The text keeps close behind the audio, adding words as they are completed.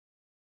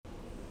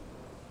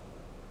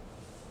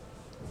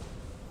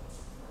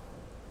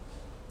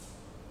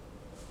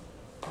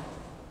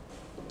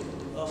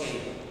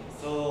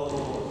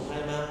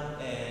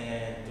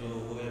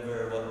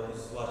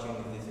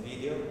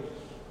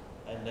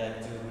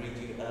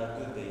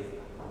good day.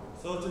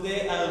 So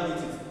today I will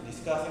be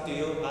discussing to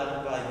you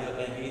Allan Paivio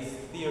and his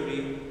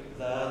theory,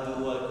 the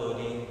dual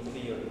coding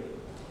theory.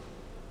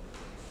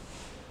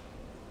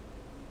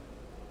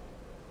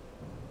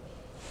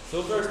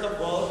 So first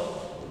of all,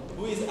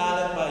 who is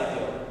Allan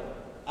Paivio?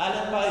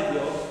 Allan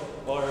Paivio,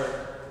 or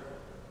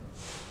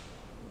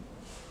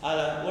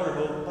Allan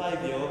Orho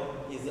Paivio,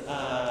 is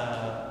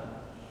a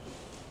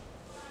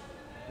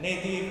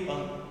native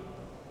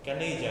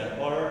Canadian,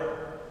 or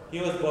he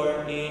was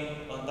born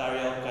in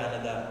Ontario,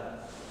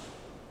 Canada.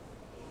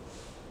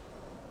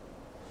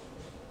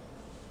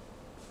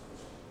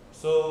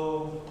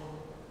 So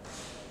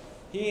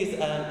he is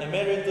an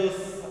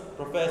emeritus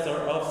professor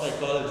of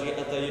psychology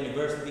at the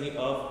University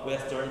of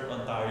Western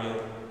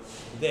Ontario.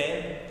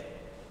 Then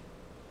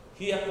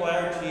he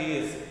acquired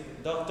his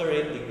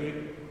doctorate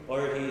degree,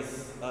 or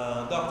his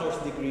doctor's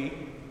degree,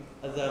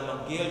 at the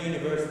McGill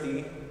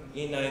University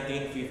in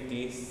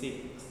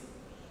 1956.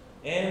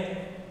 And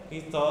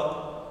he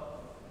taught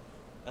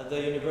at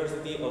the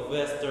University of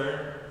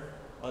Western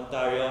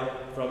Ontario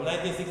from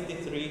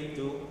 1963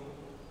 to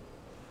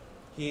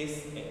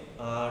his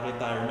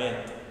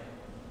retirement.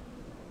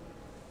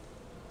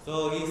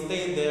 So he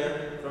stayed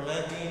there from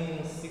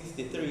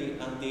 1963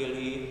 until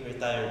he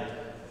retired.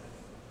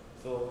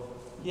 So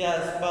he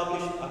has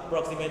published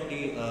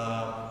approximately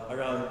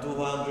around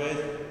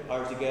 200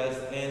 articles,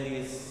 and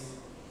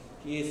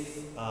he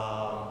is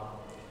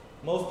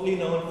mostly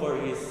known for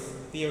his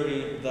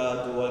theory,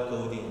 the dual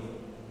coding.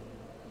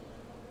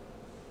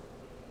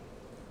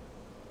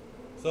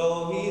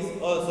 So he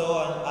is also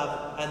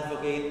an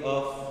advocate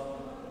of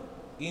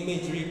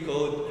imagery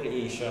code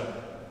creation.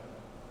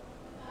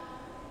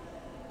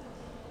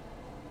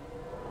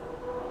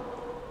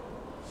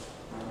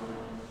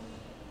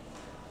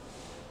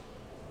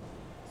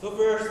 So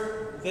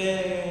first,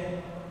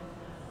 then,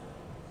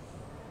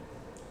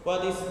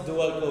 what is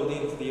dual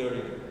coding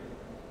theory?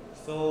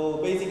 So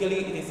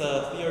basically, it is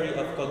a theory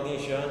of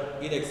cognition.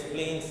 It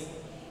explains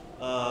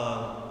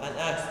an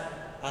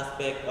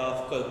aspect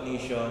of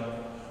cognition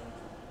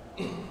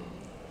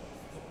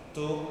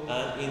to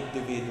an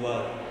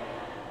individual.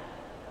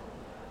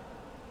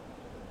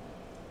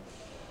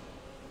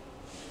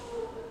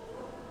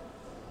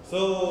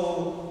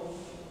 So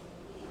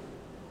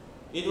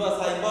it was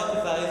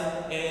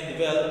hypothesized and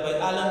developed by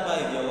Allan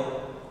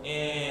Paivio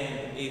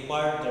and a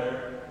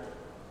partner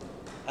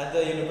at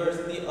the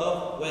University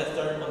of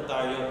Western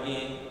Ontario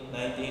in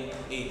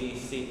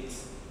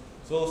 1986.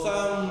 So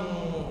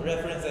some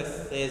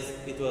references says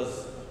it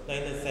was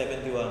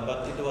 1971,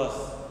 but it was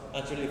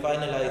actually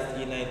finalized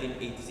in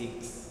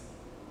 1986.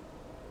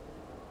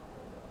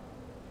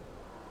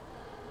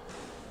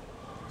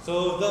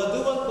 So the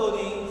dual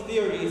coding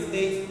theory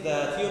states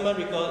that human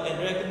recall and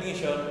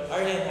recognition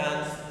are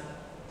enhanced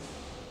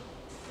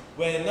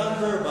when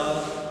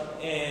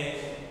nonverbal and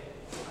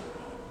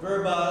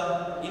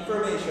verbal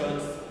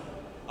informations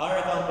are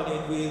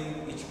accompanied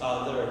with each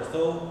other.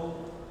 So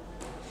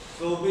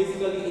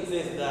basically it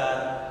says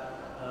that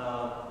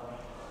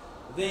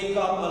they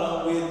come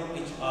along with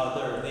each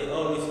other. They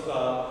always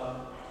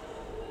come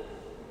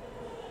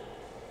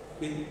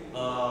with,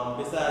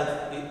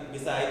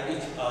 beside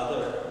each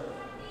other.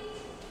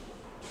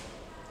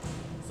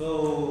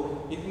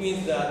 So it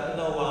means that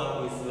no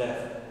one is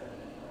left.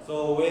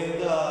 So when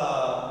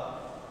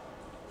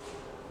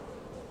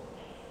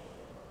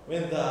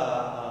the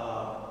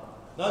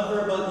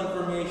nonverbal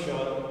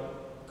information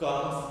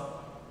comes,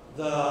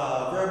 the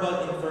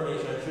verbal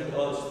information should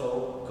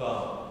also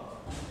come.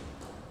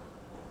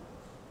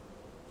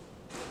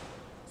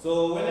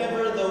 So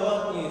whenever the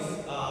one is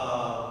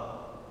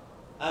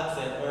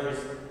absent or is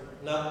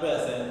not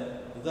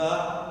present, the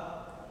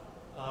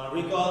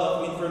recall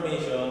of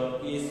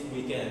information is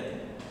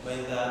weakened by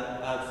the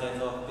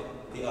absence of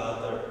the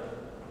other.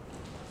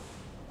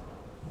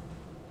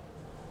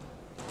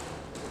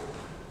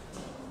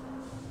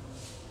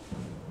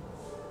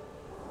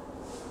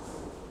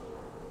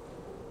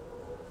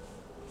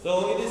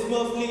 So it is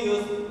mostly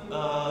used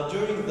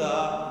during the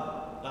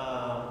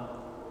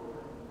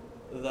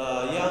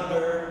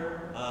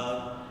younger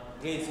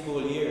grade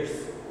school years.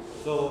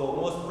 So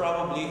most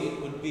probably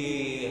it would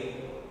be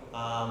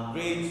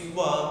grades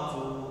 1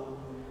 to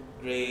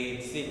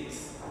grade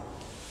 6.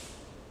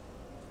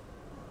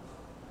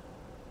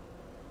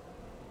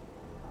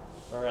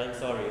 Or I'm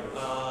sorry,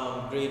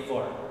 grade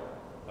 4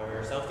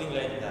 or something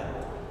like that.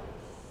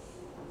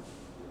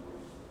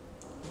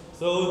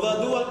 So the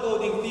dual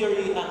coding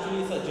theory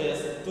actually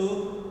suggests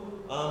two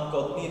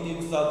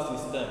cognitive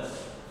subsystems.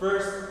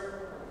 First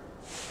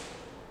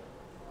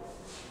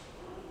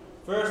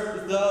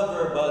is the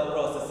verbal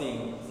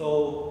processing. So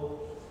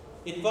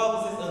it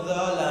focuses on the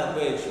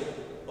language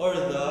or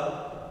the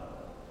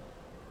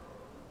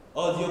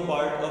audio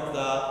part of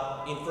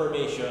the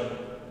information.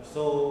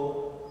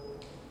 So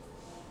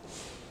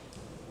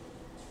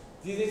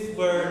this is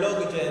where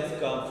logogens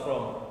come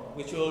from,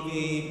 which we'll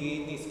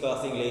be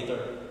discussing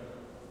later.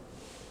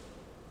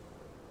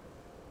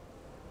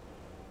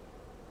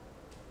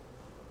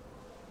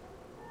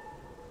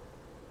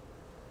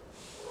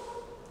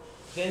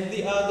 Then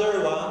the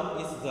other one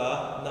is the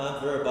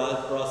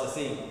nonverbal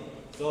processing.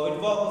 So it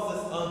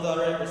focuses on the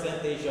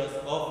representations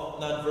of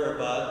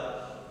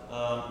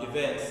nonverbal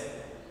events.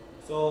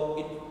 So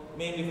it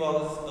mainly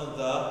focuses on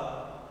the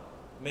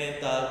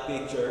mental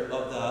picture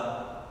of the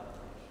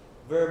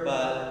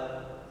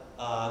verbal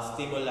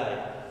stimuli.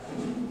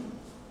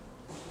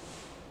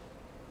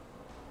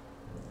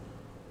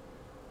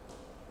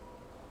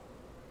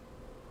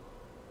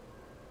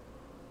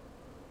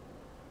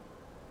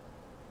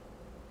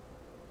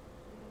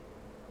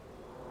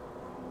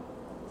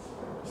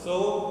 So,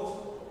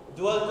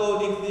 dual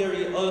coding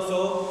theory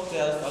also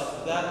tells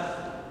us that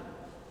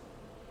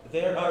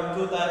there are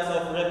two types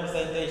of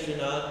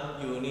representational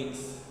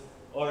units,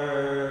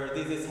 or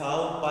this is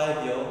how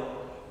Paivio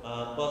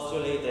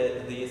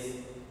postulated these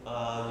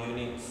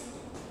units.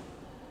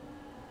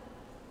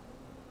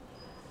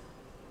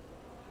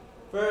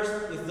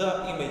 First is the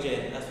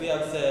imagen. As we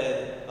have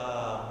said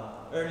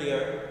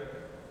earlier,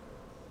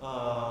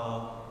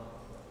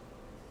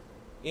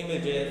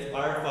 images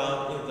are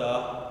found in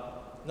the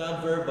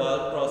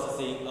nonverbal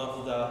processing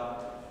of the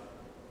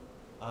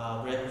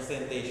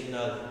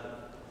representational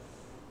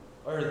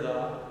or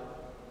the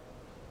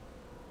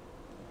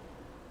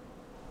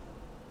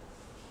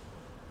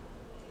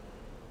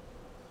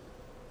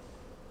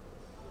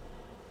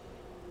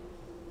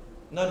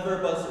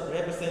nonverbal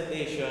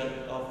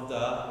representation of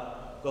the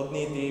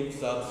cognitive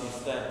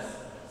subsystems.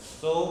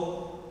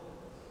 So,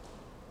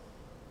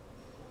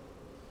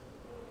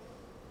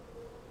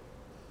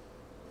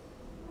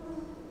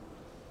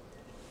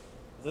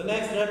 the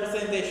next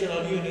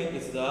representational unit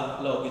is the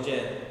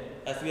logogen.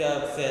 As we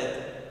have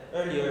said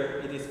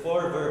earlier, it is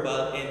for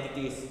verbal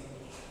entities,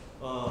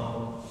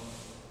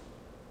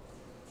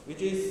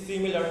 which is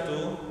similar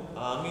to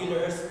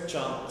Miller's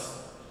chunks,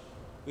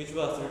 which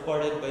was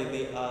reported by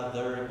the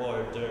other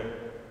reporter.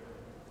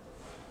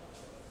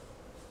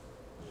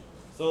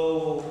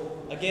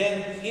 So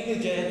again,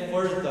 imagen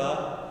for the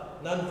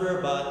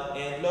nonverbal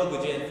and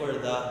logogen for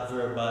the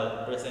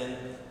verbal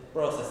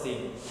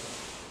processing.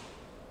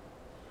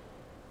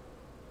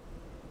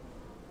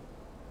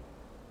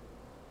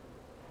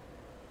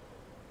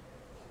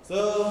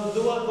 So,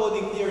 dual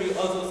coding theory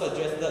also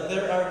suggests that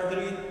there are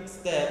three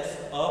steps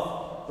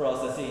of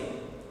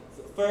processing.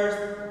 So first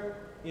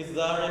is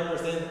the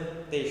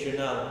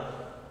representational,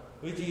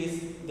 which is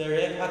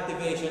direct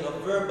activation of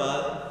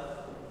verbal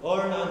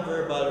or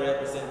non-verbal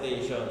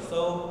representation.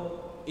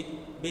 So,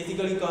 it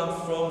basically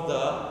comes from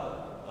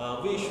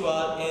the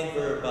visual and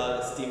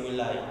verbal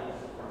stimuli.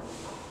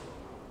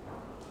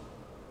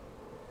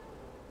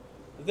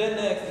 Then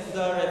next is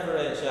the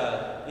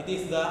referential. It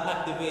is the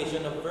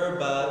activation of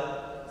verbal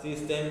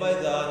system by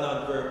the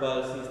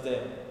non-verbal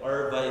system,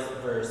 or vice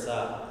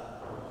versa.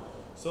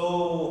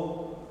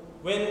 So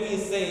when we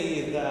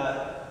say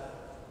that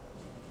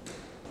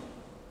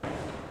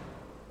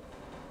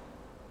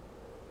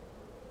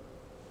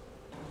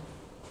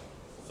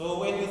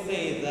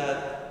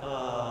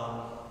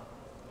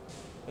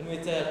when we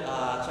tell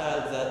a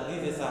child that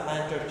this is a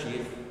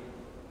handkerchief,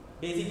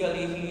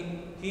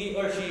 basically he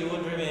or she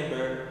would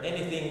remember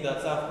anything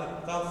that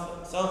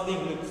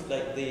something looks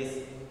like this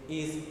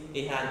is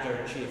a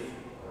handkerchief,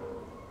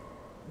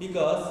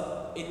 because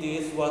it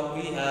is what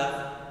we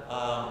have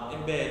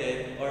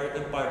embedded or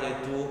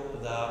imparted to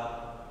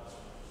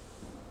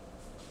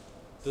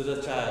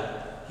the child.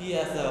 He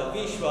has a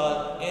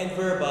visual and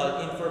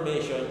verbal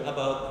information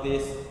about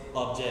this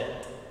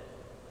object.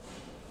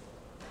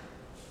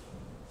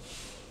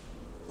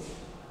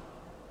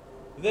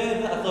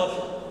 Then the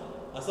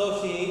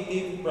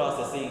associative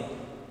processing.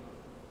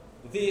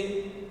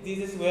 This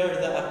is where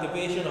the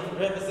activation of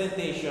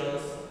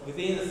representations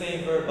within the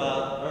same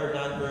verbal or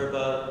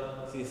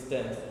non-verbal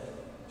systems.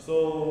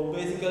 So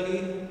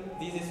basically,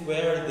 this is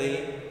where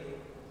they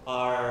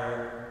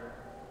are,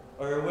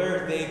 or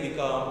where they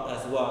become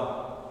as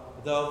one,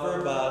 the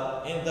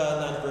verbal and the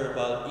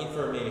non-verbal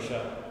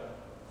information.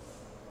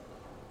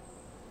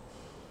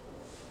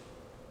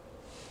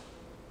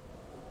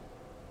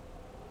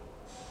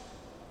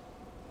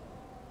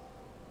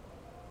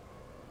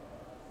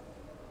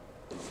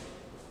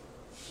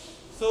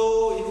 So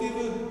if you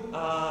would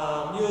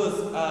use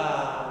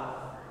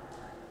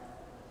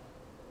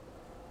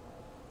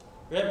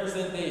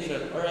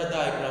representation or a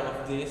diagram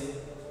of this,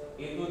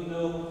 it would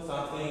look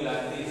something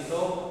like this. So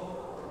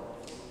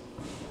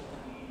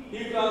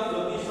here comes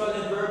the visual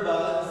and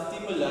verbal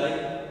stimuli.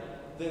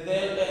 Then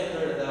they'll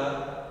enter the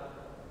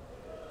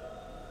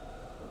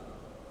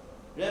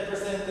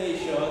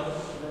representational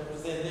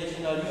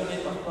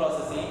unit of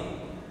processing.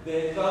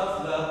 Then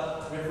comes the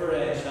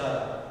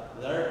referential.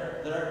 The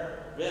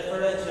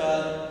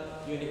referential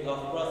unit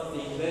of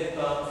processing. Then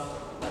comes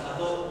the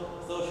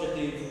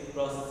associative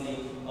processing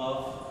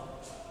of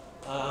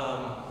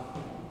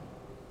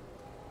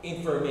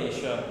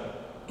information.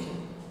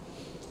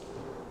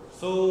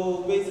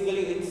 So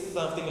basically, it's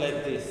something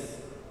like this.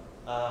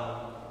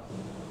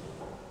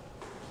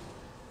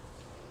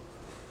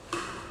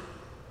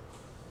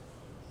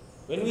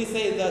 When we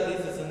say that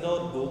this is a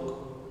notebook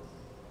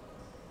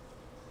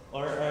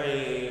or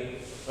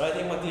a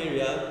writing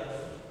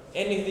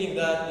anything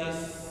that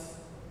is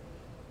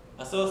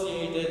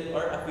associated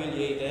or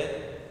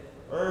affiliated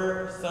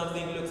or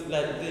something looks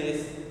like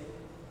this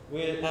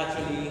will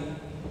actually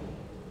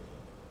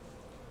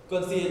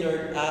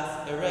considered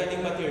as a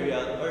writing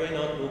material or a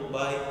notebook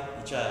by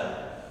the child.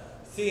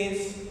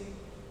 Since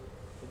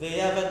they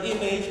have an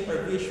image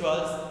or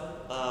visuals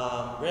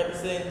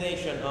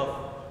representation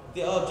of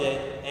the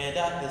object, and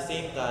at the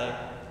same time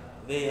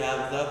they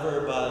have the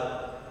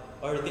verbal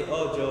or the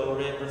audio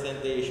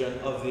representation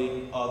of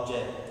the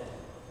object.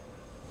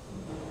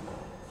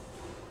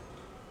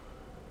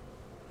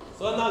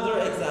 So another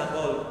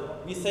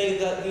example, we say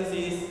that this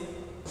is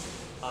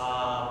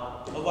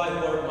a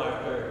whiteboard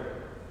marker.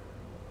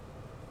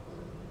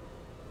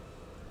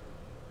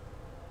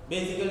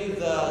 Basically,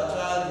 the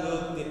child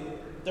will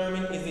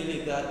determine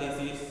easily that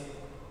this is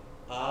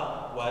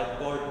a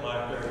whiteboard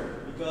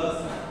marker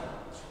because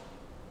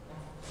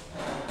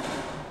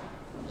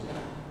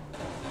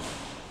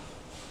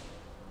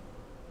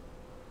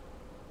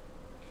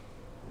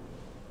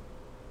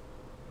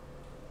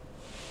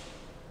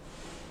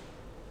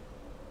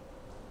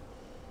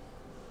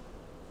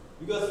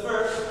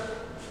first,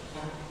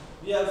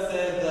 we have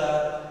said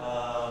that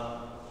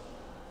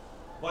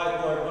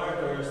whiteboard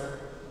markers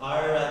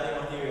are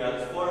writing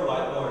materials for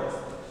whiteboards.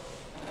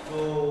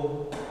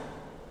 So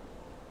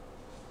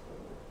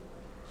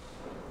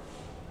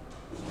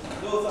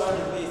those are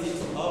the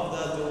basics of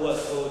the dual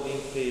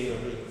coding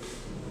theory.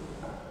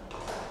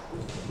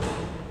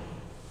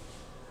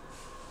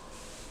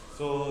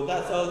 So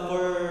that's all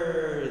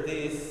for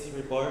this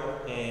report,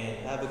 and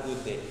have a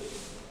good day.